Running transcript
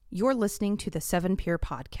You're listening to the Seven Peer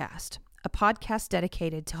Podcast, a podcast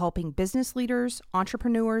dedicated to helping business leaders,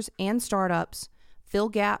 entrepreneurs, and startups fill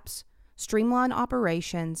gaps, streamline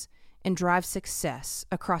operations, and drive success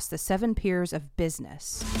across the seven peers of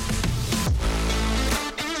business.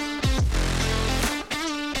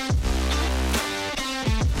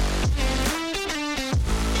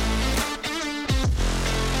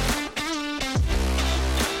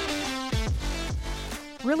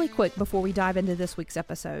 Really quick before we dive into this week's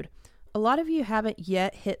episode, a lot of you haven't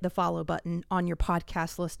yet hit the follow button on your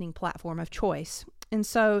podcast listening platform of choice. And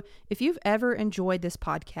so if you've ever enjoyed this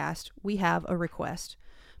podcast, we have a request.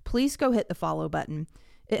 Please go hit the follow button.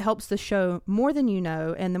 It helps the show more than you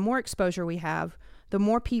know, and the more exposure we have, the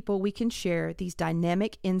more people we can share these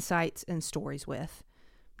dynamic insights and stories with.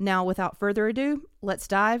 Now, without further ado, let's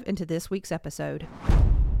dive into this week's episode.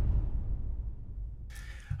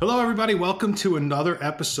 Hello, everybody. Welcome to another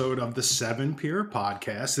episode of the Seven Peer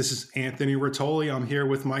Podcast. This is Anthony Rotoli. I'm here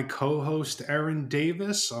with my co-host, Erin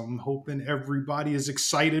Davis. I'm hoping everybody is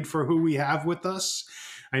excited for who we have with us.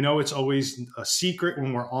 I know it's always a secret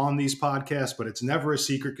when we're on these podcasts, but it's never a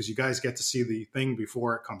secret because you guys get to see the thing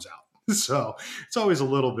before it comes out. So it's always a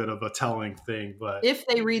little bit of a telling thing. But if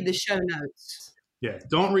they read the show notes. Yeah,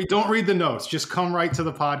 don't read the notes. Just come right to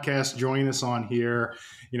the podcast. Join us on here,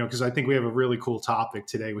 because I think we have a really cool topic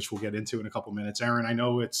today, which we'll get into in a couple minutes. Erin, I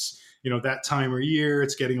know it's, that time of year.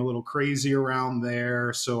 It's getting a little crazy around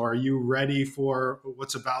there. So are you ready for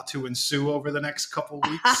what's about to ensue over the next couple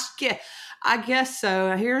weeks? I guess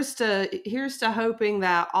so. Here's to hoping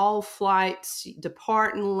that all flights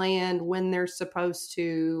depart and land when they're supposed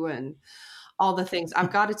to and all the things.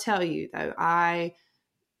 I've got to tell you, though,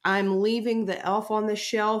 I'm leaving the elf on the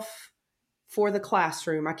shelf for the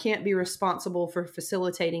classroom. I can't be responsible for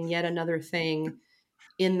facilitating yet another thing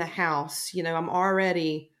in the house. I'm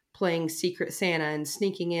already playing Secret Santa and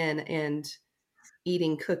sneaking in and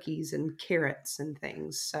eating cookies and carrots and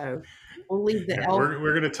things. So we'll leave the elf.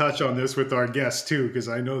 We're going to touch on this with our guests too, because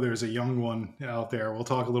I know there's a young one out there. We'll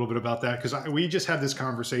talk a little bit about that because we just had this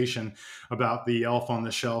conversation about the elf on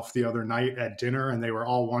the shelf the other night at dinner, and they were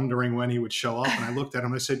all wondering when he would show up. And I looked at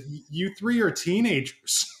him and I said, "You three are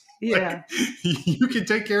teenagers. Yeah, you can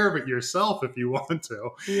take care of it yourself if you want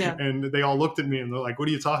to." Yeah. And they all looked at me and they're like, "What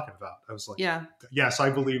are you talking about?" I was like, "Yeah, yes,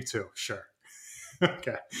 I believe too. Sure."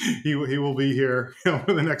 Okay. He will be here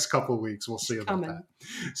for the next couple of weeks. We'll see about that.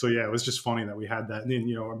 So yeah, it was just funny that we had that. And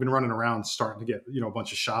then, I've been running around starting to get, a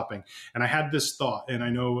bunch of shopping. And I had this thought, and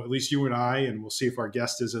I know at least you and I, and we'll see if our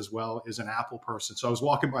guest is as well, is an Apple person. So I was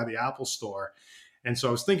walking by the Apple store. And so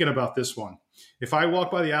I was thinking about this one. If I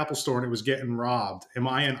walked by the Apple store and it was getting robbed, am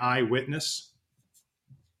I an eyewitness?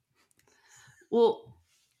 Well,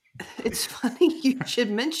 it's funny you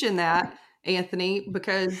should mention that, Anthony,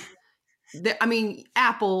 because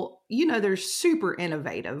Apple, they're super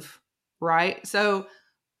innovative, right? So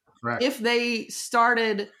Correct. If they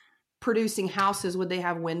started producing houses, would they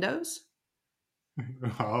have windows?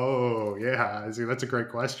 Oh, yeah. See, that's a great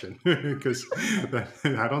question because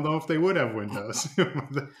I don't know if they would have windows.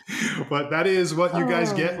 But that is what you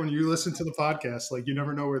guys get when you listen to the podcast. Like, you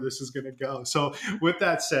never know where this is going to go. So with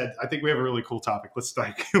that said, I think we have a really cool topic. Let's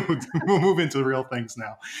we'll move into the real things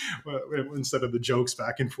now instead of the jokes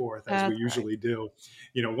back and forth as we usually do.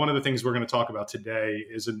 One of the things we're going to talk about today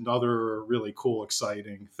is another really cool,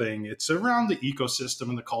 exciting thing. It's around the ecosystem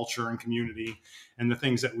and the culture and community and the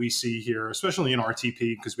things that we see here, especially in RTP,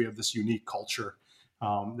 because we have this unique culture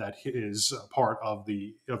that is a part of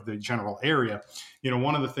the general area.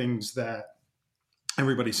 One of the things that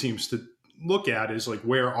everybody seems to look at is like,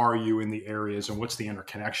 where are you in the areas and what's the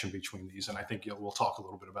interconnection between these? And I think we'll talk a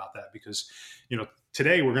little bit about that because,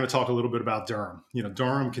 today we're going to talk a little bit about Durham.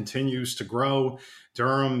 Durham continues to grow.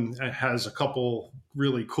 Durham has a couple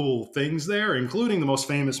really cool things there, including the most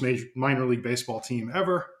famous minor league baseball team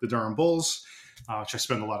ever, the Durham Bulls. Which I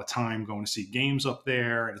spend a lot of time going to see games up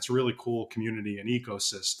there, and it's a really cool community and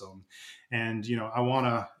ecosystem. And, I want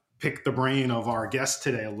to pick the brain of our guest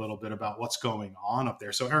today a little bit about what's going on up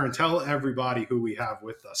there. So Erin, tell everybody who we have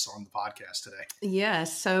with us on the podcast today.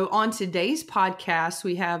 Yes. So on today's podcast,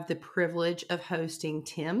 we have the privilege of hosting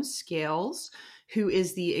Tim Scales, who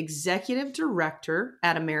is the executive director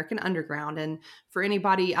at American Underground. And for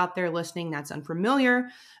anybody out there listening that's unfamiliar,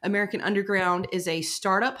 American Underground is a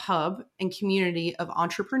startup hub and community of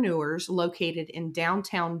entrepreneurs located in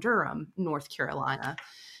downtown Durham, North Carolina.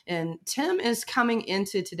 And Tim is coming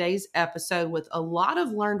into today's episode with a lot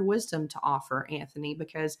of learned wisdom to offer, Anthony,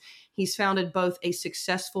 because he's founded both a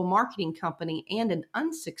successful marketing company and an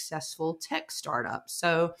unsuccessful tech startup.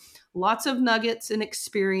 So lots of nuggets and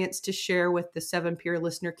experience to share with the Seven Pure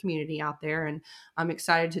listener community out there. And I'm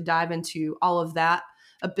excited to dive into all of that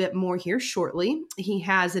a bit more here shortly. He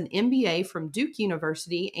has an MBA from Duke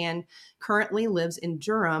University and currently lives in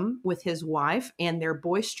Durham with his wife and their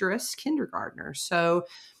boisterous kindergartner. So,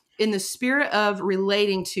 in the spirit of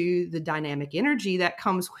relating to the dynamic energy that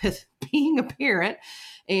comes with being a parent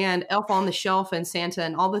and Elf on the Shelf and Santa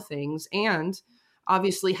and all the things, and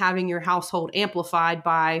obviously having your household amplified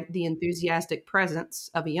by the enthusiastic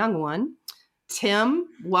presence of a young one, Tim,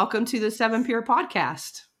 welcome to the Seven Pure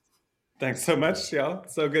podcast. Thanks so much, y'all.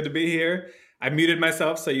 So good to be here. I muted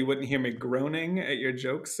myself so you wouldn't hear me groaning at your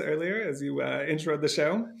jokes earlier as you introed the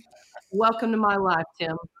show. Welcome to my life,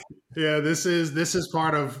 Tim. Yeah, this is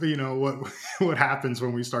part of, you know, what happens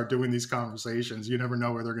when we start doing these conversations. You never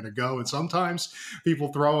know where they're going to go, and sometimes people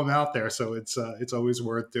throw them out there. So it's always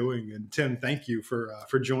worth doing. And Tim, thank you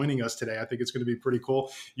for joining us today. I think it's going to be pretty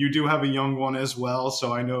cool. You do have a young one as well,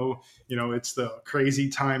 so I know, you know, it's the crazy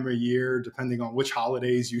time of year, depending on which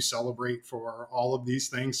holidays you celebrate for all of these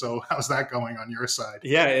things. So how's that going on your side?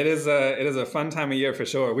 Yeah, it is a fun time of year for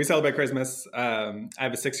sure. We celebrate Christmas. I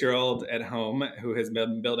have a 6-year-old at home who has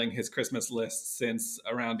been building his Christmas list since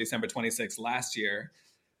around December 26th last year.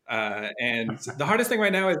 And the hardest thing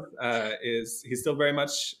right now is he's still very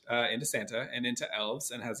much into Santa and into elves,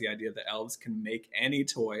 and has the idea that elves can make any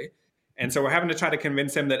toy. And so we're having to try to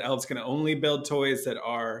convince him that elves can only build toys that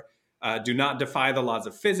are do not defy the laws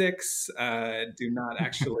of physics, do not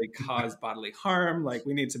actually cause bodily harm. Like,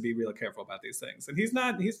 we need to be real careful about these things. And he's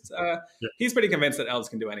pretty convinced that elves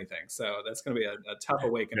can do anything. So that's going to be a tough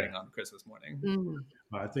awakening on Christmas morning. Mm-hmm.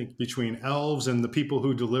 I think between elves and the people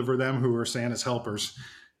who deliver them, who are Santa's helpers,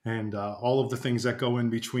 and all of the things that go in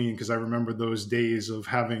between, because I remember those days of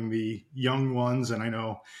having the young ones, and I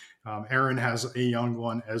know Aaron has a young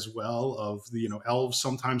one as well, of the, you know, elves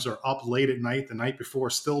sometimes are up late at night, the night before,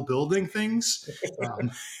 still building things.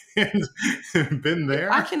 And been there.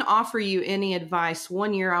 If I can offer you any advice,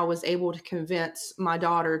 one year I was able to convince my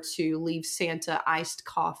daughter to leave Santa iced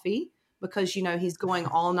coffee because, you know, he's going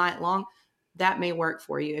all night long. That may work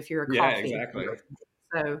for you if you're a coffee. Yeah, exactly.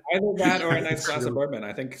 So either that or a nice glass of bourbon.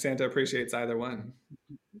 I think Santa appreciates either one.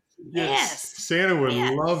 Yes. Santa would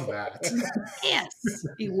love that. Yes,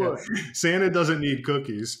 he would. Santa doesn't need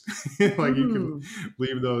cookies. Like, you can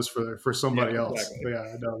leave those for somebody else. Exactly.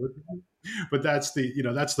 Yeah, no. But that's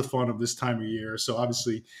the fun of this time of year. So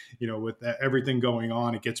obviously, you know, with everything going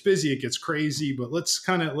on, it gets busy, it gets crazy, but let's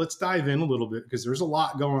dive in a little bit, because there's a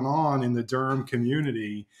lot going on in the Durham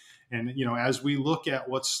community. And, you know, as we look at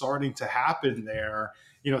what's starting to happen there,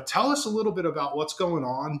 you know, tell us a little bit about what's going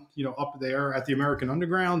on, you know, up there at the American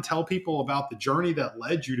Underground. Tell people about the journey that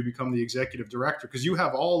led you to become the executive director, because you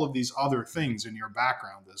have all of these other things in your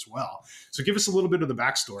background as well. So give us a little bit of the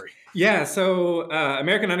backstory. Yeah, so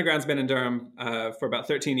American Underground's been in Durham for about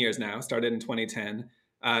 13 years now, started in 2010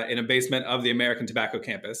 in a basement of the American Tobacco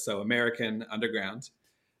campus, so American Underground.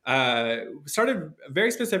 Started very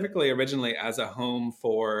specifically originally as a home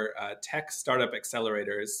for tech startup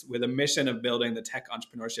accelerators with a mission of building the tech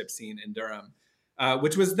entrepreneurship scene in Durham,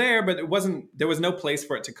 which was there, but there was no place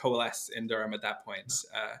for it to coalesce in Durham at that point.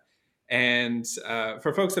 And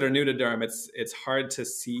for folks that are new to Durham, it's hard to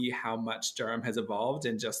see how much Durham has evolved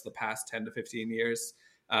in just the past 10 to 15 years.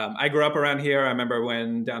 I grew up around here. I remember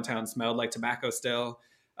when downtown smelled like tobacco still.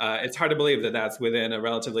 It's hard to believe that that's within a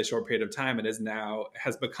relatively short period of time. It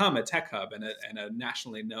has become a tech hub and a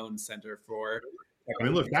nationally known center for. I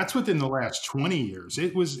mean, look, that's within the last 20 years.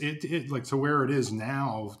 It was like to where it is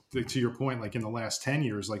now, to your point, like in the last 10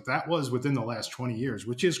 years, like that was within the last 20 years,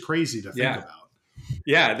 which is crazy to think about.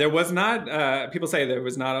 Yeah, there was not, people say there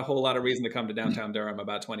was not a whole lot of reason to come to downtown Durham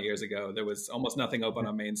about 20 years ago. There was almost nothing open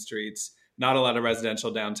on Main Street, not a lot of residential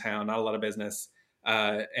downtown, not a lot of business.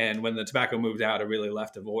 And when the tobacco moved out, it really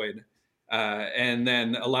left a void. And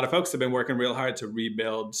then a lot of folks have been working real hard to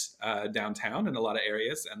rebuild downtown in a lot of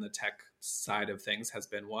areas, and the tech side of things has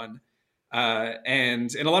been one.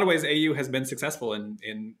 And in a lot of ways, AU has been successful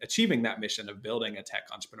in achieving that mission of building a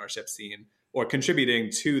tech entrepreneurship scene, or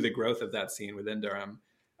contributing to the growth of that scene within Durham,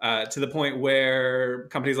 to the point where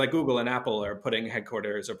companies like Google and Apple are putting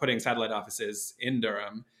headquarters or putting satellite offices in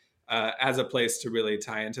Durham as a place to really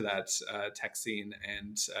tie into that tech scene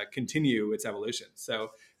and continue its evolution.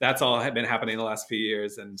 So that's all been happening in the last few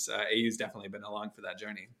years, and AU's definitely been along for that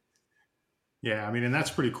journey. Yeah, I mean, and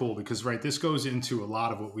that's pretty cool because, right, this goes into a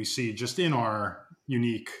lot of what we see just in our,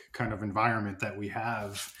 unique kind of environment that we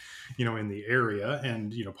have, in the area.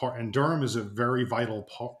 And, and Durham is a very vital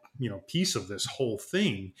part, piece of this whole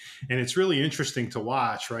thing. And it's really interesting to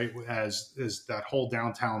watch, right? As that whole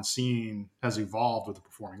downtown scene has evolved with the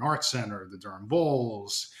Performing Arts Center, the Durham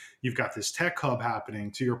Bowls, you've got this tech hub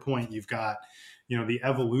happening. To your point, you've got, the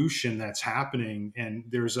evolution that's happening, and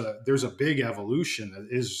there's a big evolution that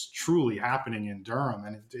is truly happening in Durham.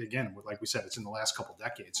 And again, like we said, it's in the last couple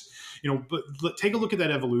decades, but take a look at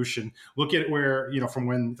that evolution, look at where, from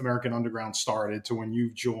when American Underground started to when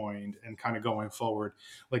you've joined and kind of going forward.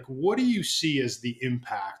 Like, what do you see as the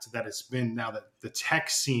impact that it's been now that the tech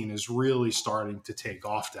scene is really starting to take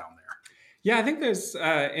off down there? Yeah, I think there's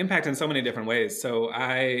impact in so many different ways. So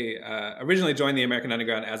I originally joined the American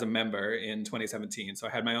Underground as a member in 2017. So I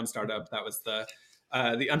had my own startup. That was the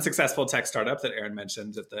unsuccessful tech startup that Aaron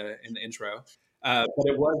mentioned in the intro. But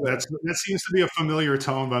it was that seems to be a familiar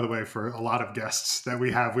tone, by the way, for a lot of guests that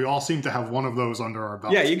we have. We all seem to have one of those under our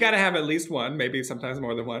belt. Yeah, you got to have at least one, maybe sometimes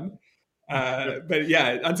more than one. But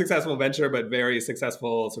yeah, unsuccessful venture, but very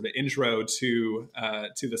successful sort of intro to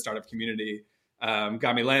the startup community.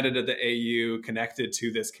 Got me landed at the AU, connected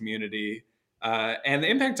to this community. And the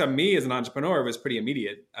impact on me as an entrepreneur was pretty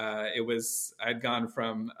immediate. I'd gone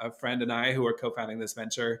from a friend and I who were co-founding this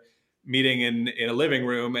venture, meeting in a living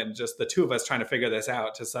room and just the two of us trying to figure this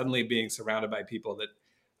out, to suddenly being surrounded by people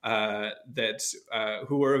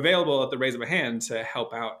who were available at the raise of a hand to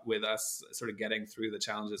help out with us sort of getting through the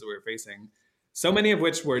challenges that we were facing. So many of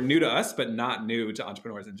which were new to us, but not new to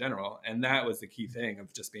entrepreneurs in general. And that was the key thing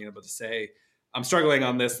of just being able to say, I'm struggling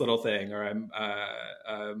on this little thing, or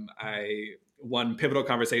one pivotal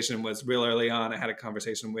conversation was real early on. I had a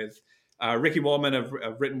conversation with Ricky Woolman of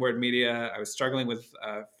Written Word Media. I was struggling with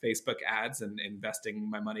Facebook ads and investing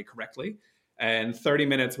my money correctly. And 30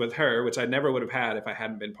 minutes with her, which I never would have had if I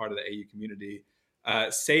hadn't been part of the AU community,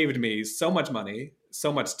 saved me so much money,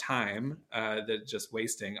 so much time that just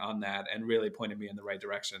wasting on that, and really pointed me in the right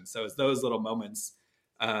direction. So it's those little moments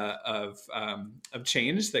of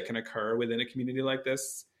change that can occur within a community like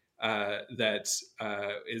this that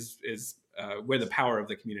is where the power of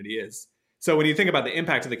the community is. So when you think about the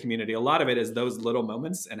impact of the community, a lot of it is those little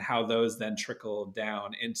moments and how those then trickle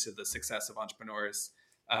down into the success of entrepreneurs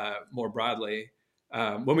more broadly.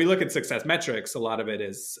 When we look at success metrics, a lot of it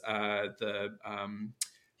is the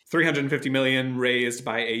 350 million raised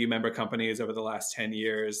by AU member companies over the last 10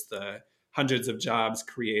 years, the hundreds of jobs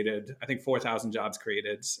created, I think 4,000 jobs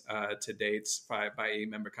created to date by AU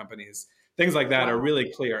member companies. Things like that are really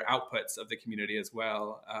clear outputs of the community as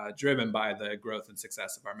well, driven by the growth and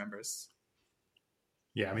success of our members.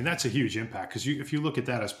 Yeah, I mean, that's a huge impact, because if you look at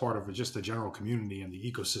that as part of just the general community and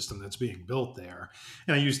the ecosystem that's being built there,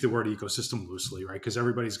 and I use the word ecosystem loosely, right? Because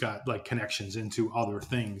everybody's got like connections into other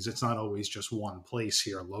things. It's not always just one place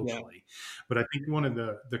here locally. Yeah. But I think one of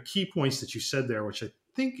the key points that you said there, which I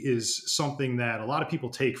think is something that a lot of people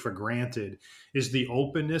take for granted, is the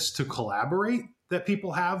openness to collaborate that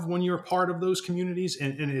people have when you're a part of those communities.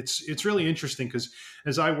 And it's really interesting, because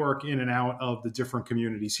as I work in and out of the different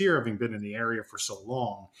communities here, having been in the area for so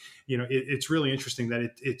long, it's really interesting that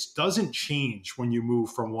it doesn't change when you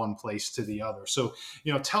move from one place to the other. So,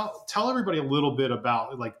 tell everybody a little bit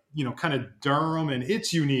about kind of Durham and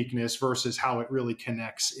its uniqueness versus how it really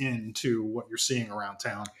connects into what you're seeing around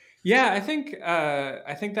town. Yeah, I think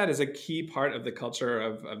that is a key part of the culture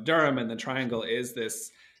of Durham and the Triangle, is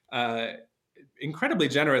this incredibly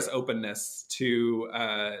generous openness to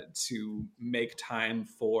make time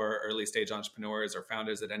for early stage entrepreneurs or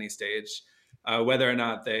founders at any stage, whether or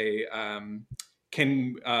not they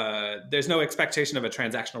can. There's no expectation of a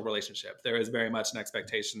transactional relationship. There is very much an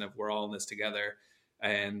expectation of we're all in this together,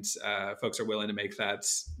 and folks are willing to make that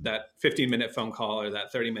 15-minute phone call or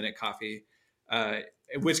that 30-minute coffee,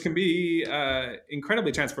 which can be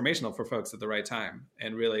incredibly transformational for folks at the right time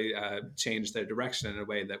and really change their direction in a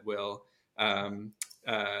way that will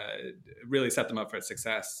really set them up for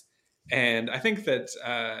success. And I think that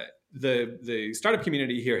the startup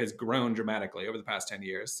community here has grown dramatically over the past 10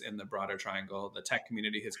 years in the broader Triangle. The tech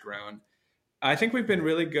community has grown. I think we've been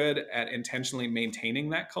really good at intentionally maintaining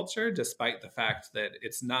that culture, despite the fact that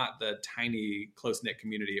it's not the tiny, close-knit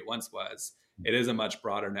community it once was. It is a much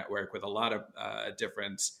broader network with a lot of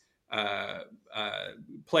different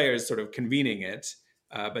players sort of convening it,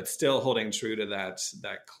 but still holding true to that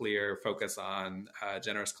clear focus on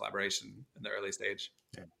generous collaboration in the early stage.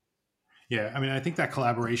 Yeah, I mean, I think that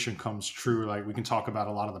collaboration comes true. Like, we can talk about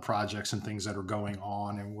a lot of the projects and things that are going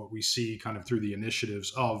on and what we see kind of through the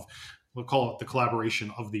initiatives of we'll call it the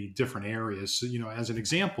collaboration of the different areas. So, as an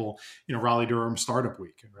example, Raleigh Durham Startup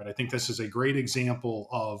Week, right? I think this is a great example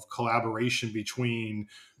of collaboration between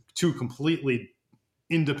two completely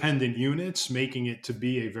independent units, making it to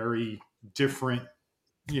be a very different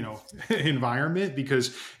environment,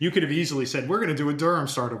 because you could have easily said, we're going to do a Durham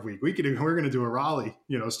Startup Week. We're going to do a Raleigh,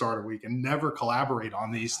 Startup Week, and never collaborate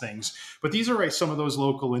on these things. But these are some of those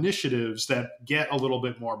local initiatives that get a little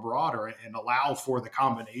bit more broader and allow for the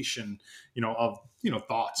combination, of,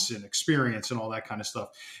 thoughts and experience and all that kind of stuff.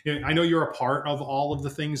 I know you're a part of all of the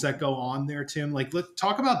things that go on there, Tim. Let's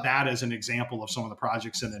talk about that as an example of some of the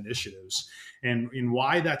projects and initiatives and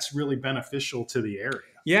why that's really beneficial to the area.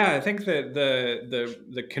 Yeah, I think that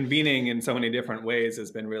the convening in so many different ways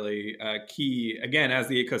has been really key. Again, as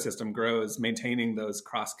the ecosystem grows, maintaining those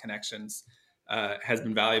cross connections has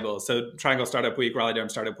been valuable. So Triangle Startup Week, Raleigh Durham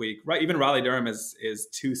Startup Week, right? Even Raleigh Durham is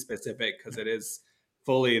too specific because it is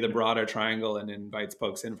fully the broader triangle and invites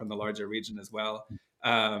folks in from the larger region as well.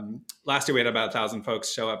 Last year we had about 1,000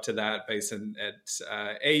 folks show up to that based at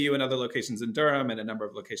AU and other locations in Durham and a number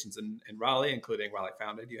of locations in Raleigh, including Raleigh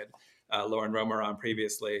Founded. You had Lauren Romer on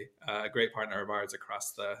previously, a great partner of ours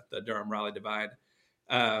across the Durham-Raleigh divide,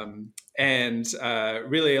 and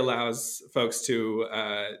really allows folks to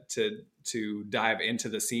dive into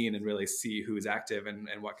the scene and really see who's active and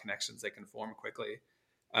what connections they can form quickly.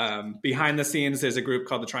 Behind the scenes, there's a group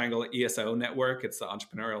called the Triangle ESO Network. It's the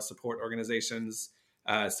Entrepreneurial Support Organizations.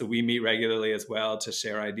 So we meet regularly as well to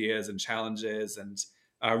share ideas and challenges and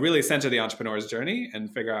really center the entrepreneur's journey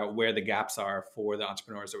and figure out where the gaps are for the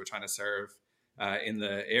entrepreneurs that we're trying to serve in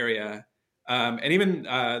the area. And even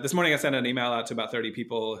this morning, I sent an email out to about 30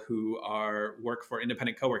 people who work for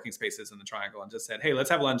independent co-working spaces in the Triangle and just said, hey, let's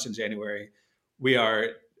have lunch in January. We are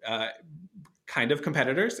kind of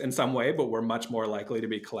competitors in some way, but we're much more likely to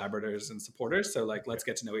be collaborators and supporters. So let's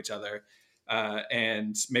get to know each other.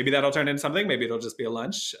 And maybe that'll turn into something. Maybe it'll just be a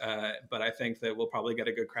lunch. But I think that we'll probably get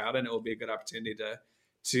a good crowd and it will be a good opportunity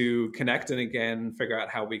to connect and again, figure out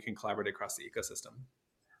how we can collaborate across the ecosystem.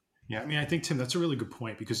 Yeah, I think, Tim, that's a really good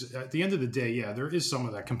point, because at the end of the day, yeah, there is some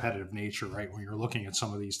of that competitive nature, right, when you're looking at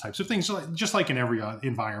some of these types of things, just like in every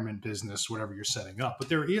environment, business, whatever you're setting up. But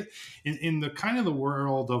there is, in the kind of the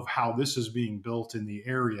world of how this is being built in the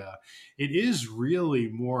area, it is really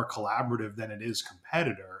more collaborative than it is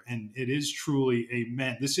competitor. And it is truly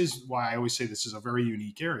this is why I always say this is a very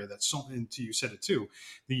unique area. That's something, you said it too,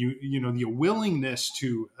 the willingness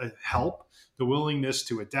to help, the willingness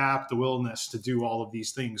to adapt, the willingness to do all of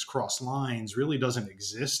these things cross lines really doesn't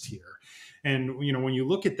exist here. And, when you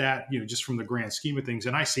look at that, just from the grand scheme of things,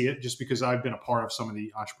 and I see it just because I've been a part of some of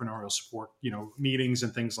the entrepreneurial support, meetings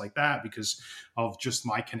and things like that, because of just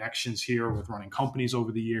my connections here with running companies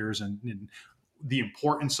over the years, and the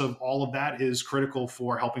importance of all of that is critical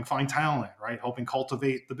for helping find talent, right? Helping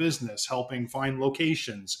cultivate the business, helping find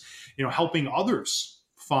locations, helping others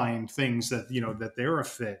find things that, that they're a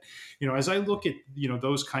fit. As I look at,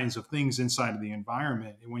 those kinds of things inside of the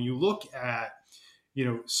environment, and when you look at,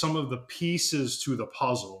 some of the pieces to the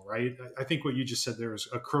puzzle, right? I think what you just said there is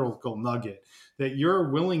a critical nugget, that your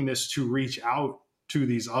willingness to reach out to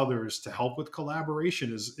these others to help with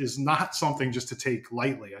collaboration is not something just to take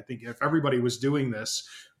lightly. I think if everybody was doing this,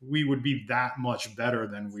 we would be that much better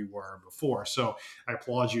than we were before. So I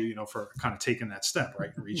applaud you, for kind of taking that step,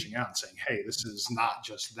 right? And reaching out and saying, hey, this is not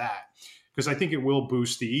just that, because I think it will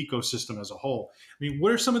boost the ecosystem as a whole. I mean,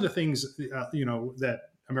 what are some of the things, that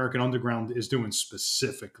American Underground is doing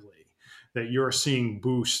specifically that you're seeing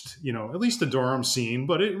boost, at least the Durham scene,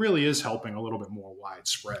 but it really is helping a little bit more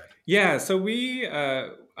widespread? Yeah, so we,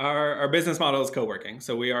 our business model is co-working.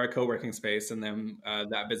 So we are a co-working space, and then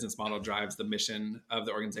that business model drives the mission of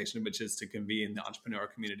the organization, which is to convene the entrepreneurial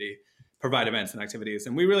community, provide events and activities.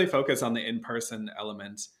 And we really focus on the in-person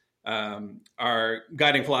element. Our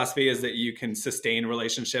guiding philosophy is that you can sustain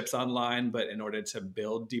relationships online, but in order to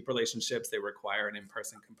build deep relationships, they require an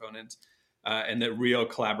in-person component. And that real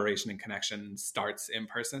collaboration and connection starts in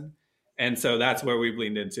person. And so that's where we've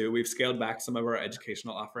leaned into. We've scaled back some of our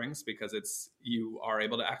educational offerings because you are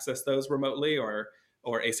able to access those remotely or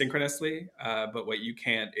asynchronously. But what you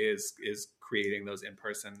can't is creating those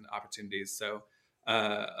in-person opportunities. So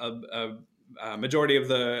a majority of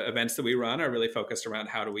the events that we run are really focused around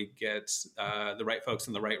how do we get the right folks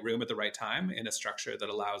in the right room at the right time in a structure that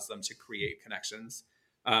allows them to create connections.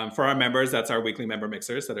 For our members, that's our weekly member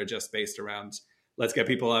mixers that are just based around, let's get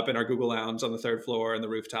people up in our Google Lounge on the third floor and the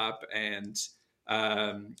rooftop. And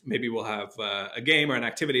maybe we'll have a game or an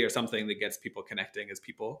activity or something that gets people connecting as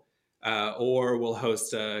people. Or we'll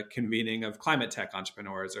host a convening of climate tech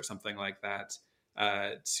entrepreneurs or something like that.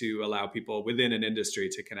 to allow people within an industry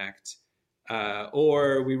to connect.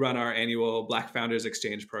 Or we run our annual Black Founders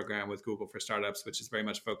Exchange program with Google for Startups, which is very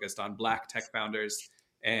much focused on Black tech founders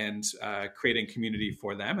and creating community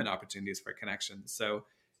for them and opportunities for connection. So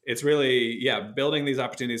it's really, building these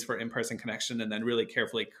opportunities for in-person connection and then really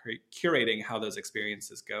carefully curating how those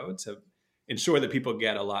experiences go to ensure that people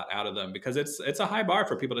get a lot out of them, because it's a high bar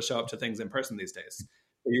for people to show up to things in person these days.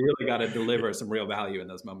 So you really got to deliver some real value in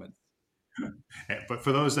those moments. But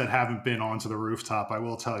for those that haven't been onto the rooftop, I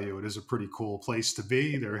will tell you, it is a pretty cool place to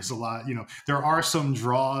be. There is a lot, there are some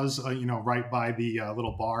draws, right by the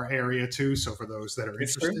little bar area too. So for those that are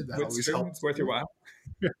interested, that always helps. It's worth your while.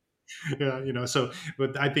 Yeah,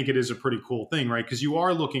 but I think it is a pretty cool thing, right? Because you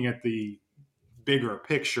are looking at the bigger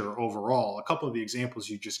picture overall. A couple of the examples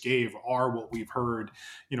you just gave are what we've heard,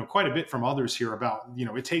 quite a bit from others here about,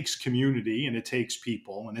 it takes community and it takes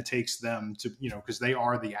people and it takes them to, because they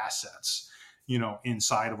are the assets,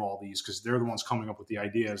 inside of all these, because they're the ones coming up with the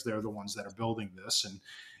ideas. They're the ones that are building this. And,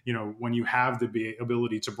 when you have the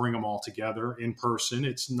ability to bring them all together in person,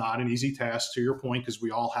 it's not an easy task, to your point, because we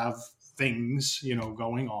all have things,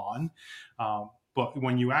 going on. But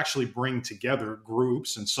when you actually bring together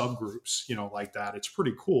groups and subgroups, like that, it's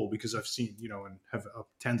pretty cool, because I've seen, and have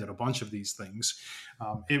attended a bunch of these things.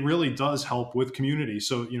 It really does help with community.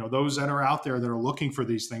 So, those that are out there that are looking for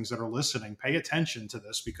these things, that are listening, pay attention to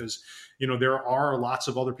this, because, there are lots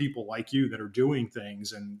of other people like you that are doing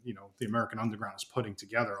things. And, the American Underground is putting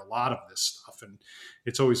together a lot of this stuff. And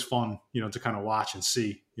it's always fun, to kind of watch and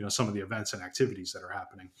see, some of the events and activities that are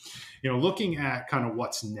happening. Looking at kind of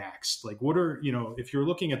what's next, like what are, if you're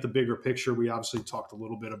looking at the bigger picture, we obviously talked a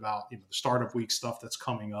little bit about, the Startup Week stuff that's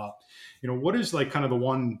coming up. What is like kind of the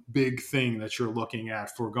one big thing that you're looking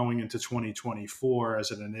at for going into 2024 as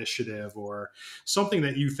an initiative, or something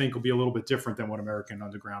that you think will be a little bit different than what American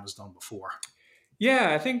Underground has done before?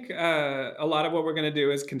 Yeah, I think a lot of what we're going to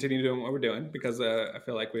do is continue doing what we're doing, because I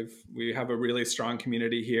feel like we have a really strong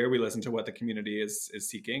community here. We listen to what the community is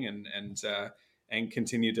seeking and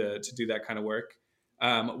continue to do that kind of work.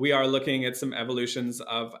 We are looking at some evolutions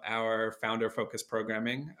of our founder-focused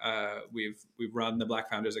programming. We've run the Black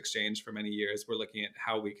Founders Exchange for many years. We're looking at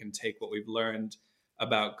how we can take what we've learned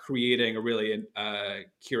about creating a really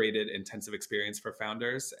curated, intensive experience for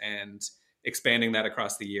founders and expanding that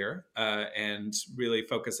across the year, and really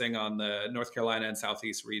focusing on the North Carolina and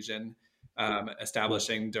Southeast region,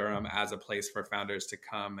 establishing Durham as a place for founders to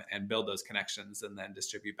come and build those connections and then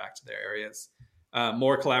distribute back to their areas.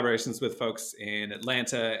 More collaborations with folks in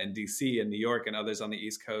Atlanta and DC and New York and others on the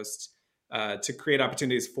East Coast, to create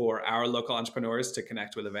opportunities for our local entrepreneurs to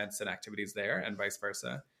connect with events and activities there, and vice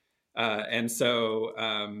versa. And so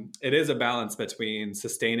it is a balance between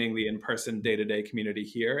sustaining the in-person day-to-day community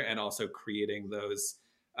here and also creating those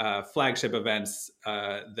flagship events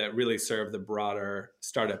that really serve the broader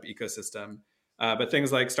startup ecosystem. But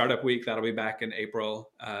things like Startup Week, that'll be back in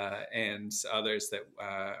April, and others that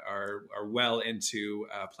are well into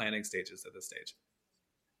planning stages at this stage.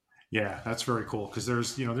 Yeah, that's very cool, because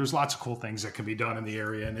there's lots of cool things that can be done in the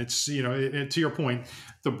area, and it's to your point,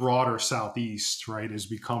 the broader Southeast, right, is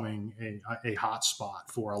becoming a hot spot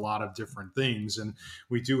for a lot of different things, and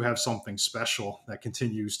we do have something special that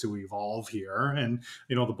continues to evolve here, and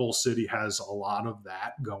the Bull City has a lot of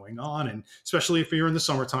that going on, and especially if you're in the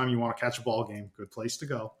summertime, you want to catch a ball game, good place to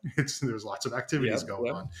go. There's lots of activities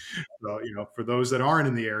going on. So for those that aren't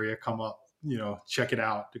in the area, come up. Check it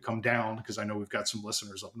out, to come down, because I know we've got some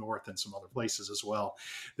listeners up north and some other places as well.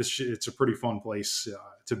 It's a pretty fun place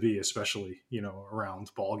to be, especially, around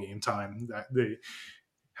ball game time.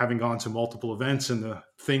 Having gone to multiple events and the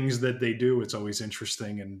things that they do, it's always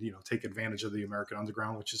interesting, and, take advantage of the American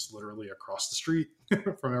Underground, which is literally across the street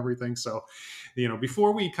from everything. So,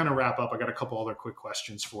 before we kind of wrap up, I got a couple other quick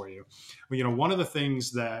questions for you. One of the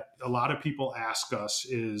things that a lot of people ask us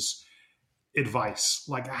is advice,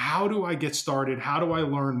 like, how do I get started? How do I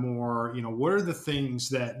learn more? What are the things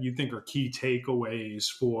that you think are key takeaways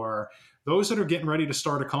for those that are getting ready to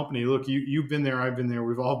start a company? Look, you've been there, I've been there,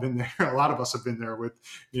 we've all been there. A lot of us have been there with,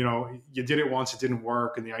 you did it once, it didn't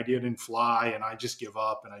work, and the idea didn't fly, and I just give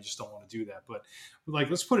up, and I just don't want to do that. But like,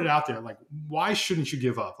 let's put it out there. Like, why shouldn't you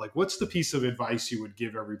give up? Like, what's the piece of advice you would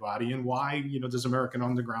give everybody, and why, does American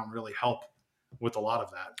Underground really help with a lot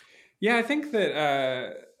of that? Yeah, I think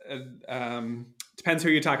that depends who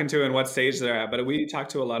you're talking to and what stage they're at. But we talk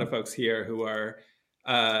to a lot of folks here who are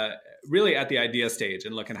really at the idea stage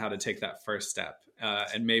and looking how to take that first step.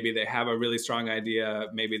 And maybe they have a really strong idea.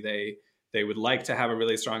 Maybe they would like to have a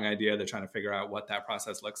really strong idea. They're trying to figure out what that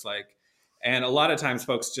process looks like. And a lot of times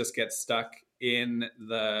folks just get stuck in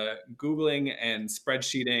the Googling and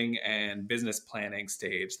spreadsheeting and business planning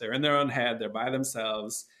stage. They're in their own head. They're by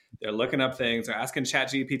themselves. They're looking up things. They're asking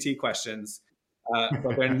ChatGPT questions.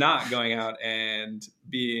 But they're not going out and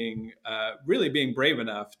really being brave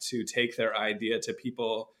enough to take their idea to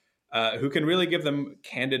people who can really give them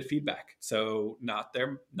candid feedback. So not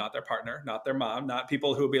their partner, not their mom, not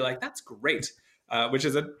people who will be like, "That's great," which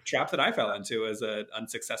is a trap that I fell into as an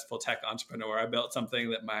unsuccessful tech entrepreneur. I built something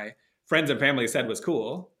that my friends and family said was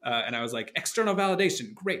cool, and I was like, "External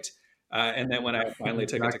validation, great." And then when I finally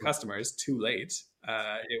took it to customers, too late.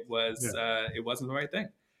 It wasn't the right thing.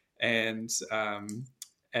 And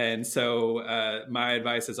so my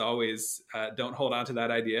advice is always don't hold on to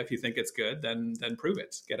that idea. If you think it's good, then prove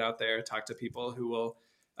it. Get out there, talk to people who will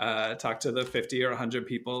talk to the 50 or 100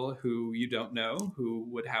 people who you don't know who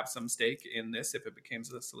would have some stake in this if it becomes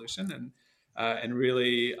the solution, and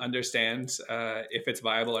really understand if it's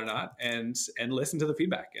viable or not, and listen to the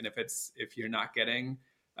feedback. And if you're not getting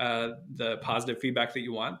the positive feedback that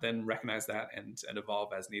you want, then recognize that and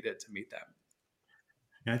evolve as needed to meet them.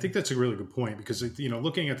 And I think that's a really good point, because,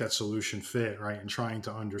 looking at that solution fit, right, and trying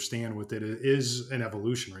to understand with it is an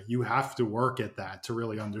evolution, right? You have to work at that to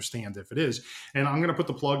really understand if it is. And I'm going to put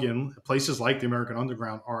the plug in. Places like the American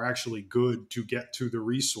Underground are actually good to get to the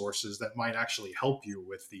resources that might actually help you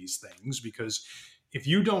with these things, because if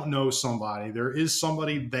you don't know somebody, there is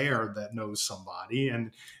somebody there that knows somebody.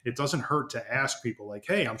 And it doesn't hurt to ask people like,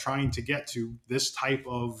 "Hey, I'm trying to get to this type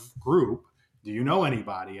of group. Do you know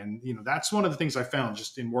anybody?" And, that's one of the things I found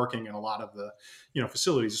just in working in a lot of the,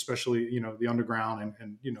 facilities, especially, the Underground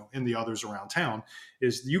and in the others around town,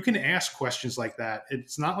 is you can ask questions like that.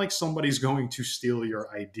 It's not like somebody's going to steal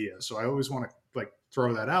your idea. So I always want to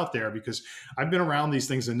throw that out there, because I've been around these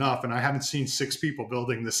things enough and I haven't seen 6 people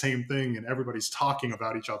building the same thing and everybody's talking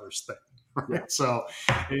about each other's thing. Right? Yeah. So,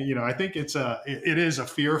 I think it is a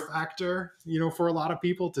fear factor, for a lot of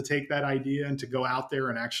people to take that idea and to go out there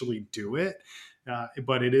and actually do it.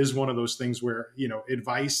 But it is one of those things where,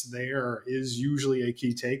 advice there is usually a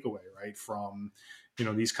key takeaway, right, from,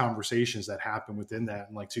 these conversations that happen within that.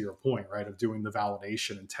 And to your point, right, of doing the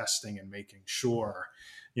validation and testing and making sure,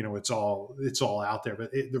 it's all out there.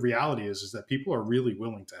 But the reality is that people are really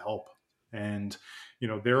willing to help. And,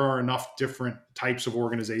 there are enough different types of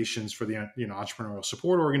organizations for the, entrepreneurial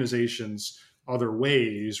support organizations, other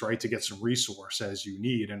ways, right, to get some resource as you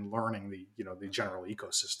need, and learning the, the general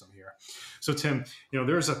ecosystem here. So Tim,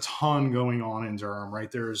 there's a ton going on in Durham, right?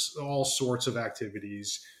 There's all sorts of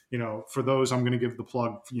activities. For those, I'm going to give the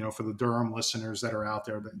plug, for the Durham listeners that are out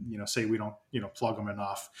there that, say we don't, plug them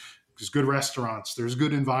enough. There's good restaurants, there's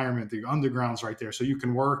good environment, the Underground's right there. So you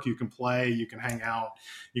can work, you can play, you can hang out,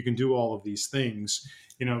 you can do all of these things,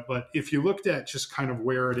 but if you looked at just kind of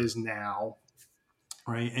where it is now,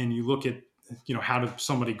 right, and you look at, how does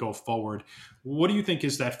somebody go forward? What do you think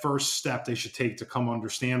is that first step they should take to come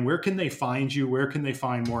understand? Where can they find you? Where can they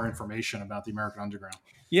find more information about the American Underground?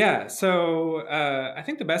 Yeah, so I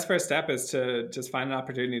think the best first step is to just find an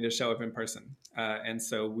opportunity to show up in person. And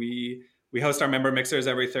so we host our member mixers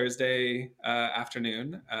every Thursday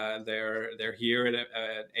afternoon. They're here at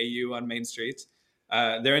AU on Main Street.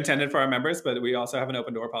 They're intended for our members, but we also have an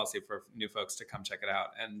open door policy for new folks to come check it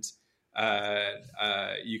out. And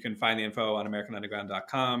you can find the info on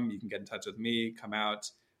AmericanUnderground.com. You can get in touch with me, come out.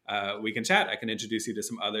 We can chat. I can introduce you to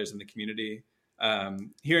some others in the community.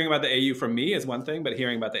 Hearing about the AU from me is one thing, but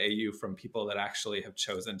hearing about the AU from people that actually have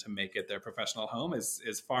chosen to make it their professional home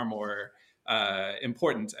is far more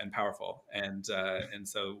important and powerful. And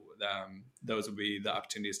so those would be the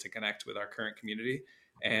opportunities to connect with our current community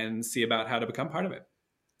and see about how to become part of it.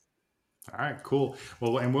 All right, cool.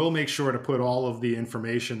 Well, and we'll make sure to put all of the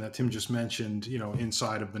information that Tim just mentioned,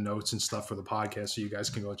 inside of the notes and stuff for the podcast, so you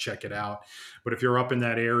guys can go check it out. But if you're up in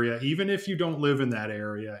that area, even if you don't live in that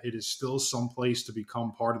area, it is still some place to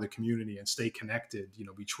become part of the community and stay connected,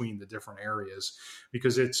 between the different areas,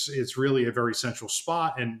 because it's really a very central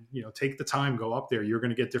spot. And, take the time, go up there. You're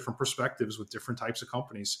going to get different perspectives with different types of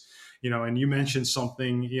companies, and you mentioned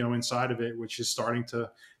something, inside of it, which is starting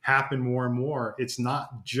to happen more and more. It's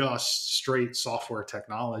not just straight software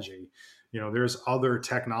technology. There's other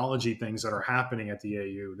technology things that are happening at the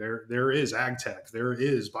AU. There is ag tech, there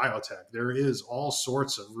is biotech, there is all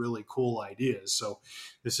sorts of really cool ideas. So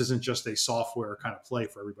this isn't just a software kind of play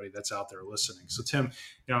for everybody that's out there listening. So Tim,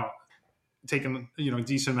 taking a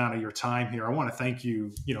decent amount of your time here, I want to thank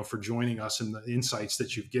you, for joining us and the insights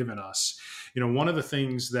that you've given us. One of the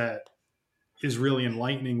things that is really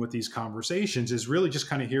enlightening with these conversations is really just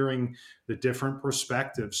kind of hearing the different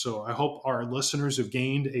perspectives. So I hope our listeners have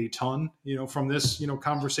gained a ton, from this,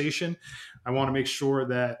 conversation. I want to make sure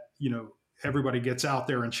that, everybody gets out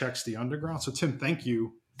there and checks the underground. So Tim, thank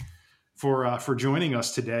you for joining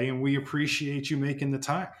us today, and we appreciate you making the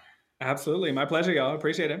time. Absolutely. My pleasure, y'all.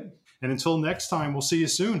 Appreciate it. And until next time, we'll see you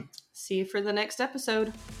soon. See you for the next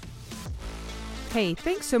episode. Hey,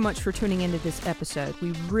 thanks so much for tuning into this episode.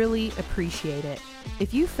 We really appreciate it.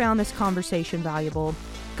 If you found this conversation valuable,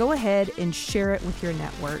 go ahead and share it with your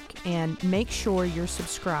network, and make sure you're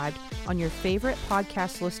subscribed on your favorite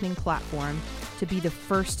podcast listening platform to be the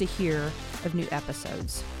first to hear of new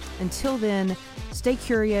episodes. Until then, stay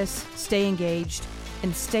curious, stay engaged,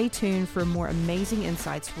 and stay tuned for more amazing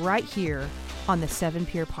insights right here on the 7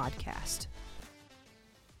 Peer Podcast.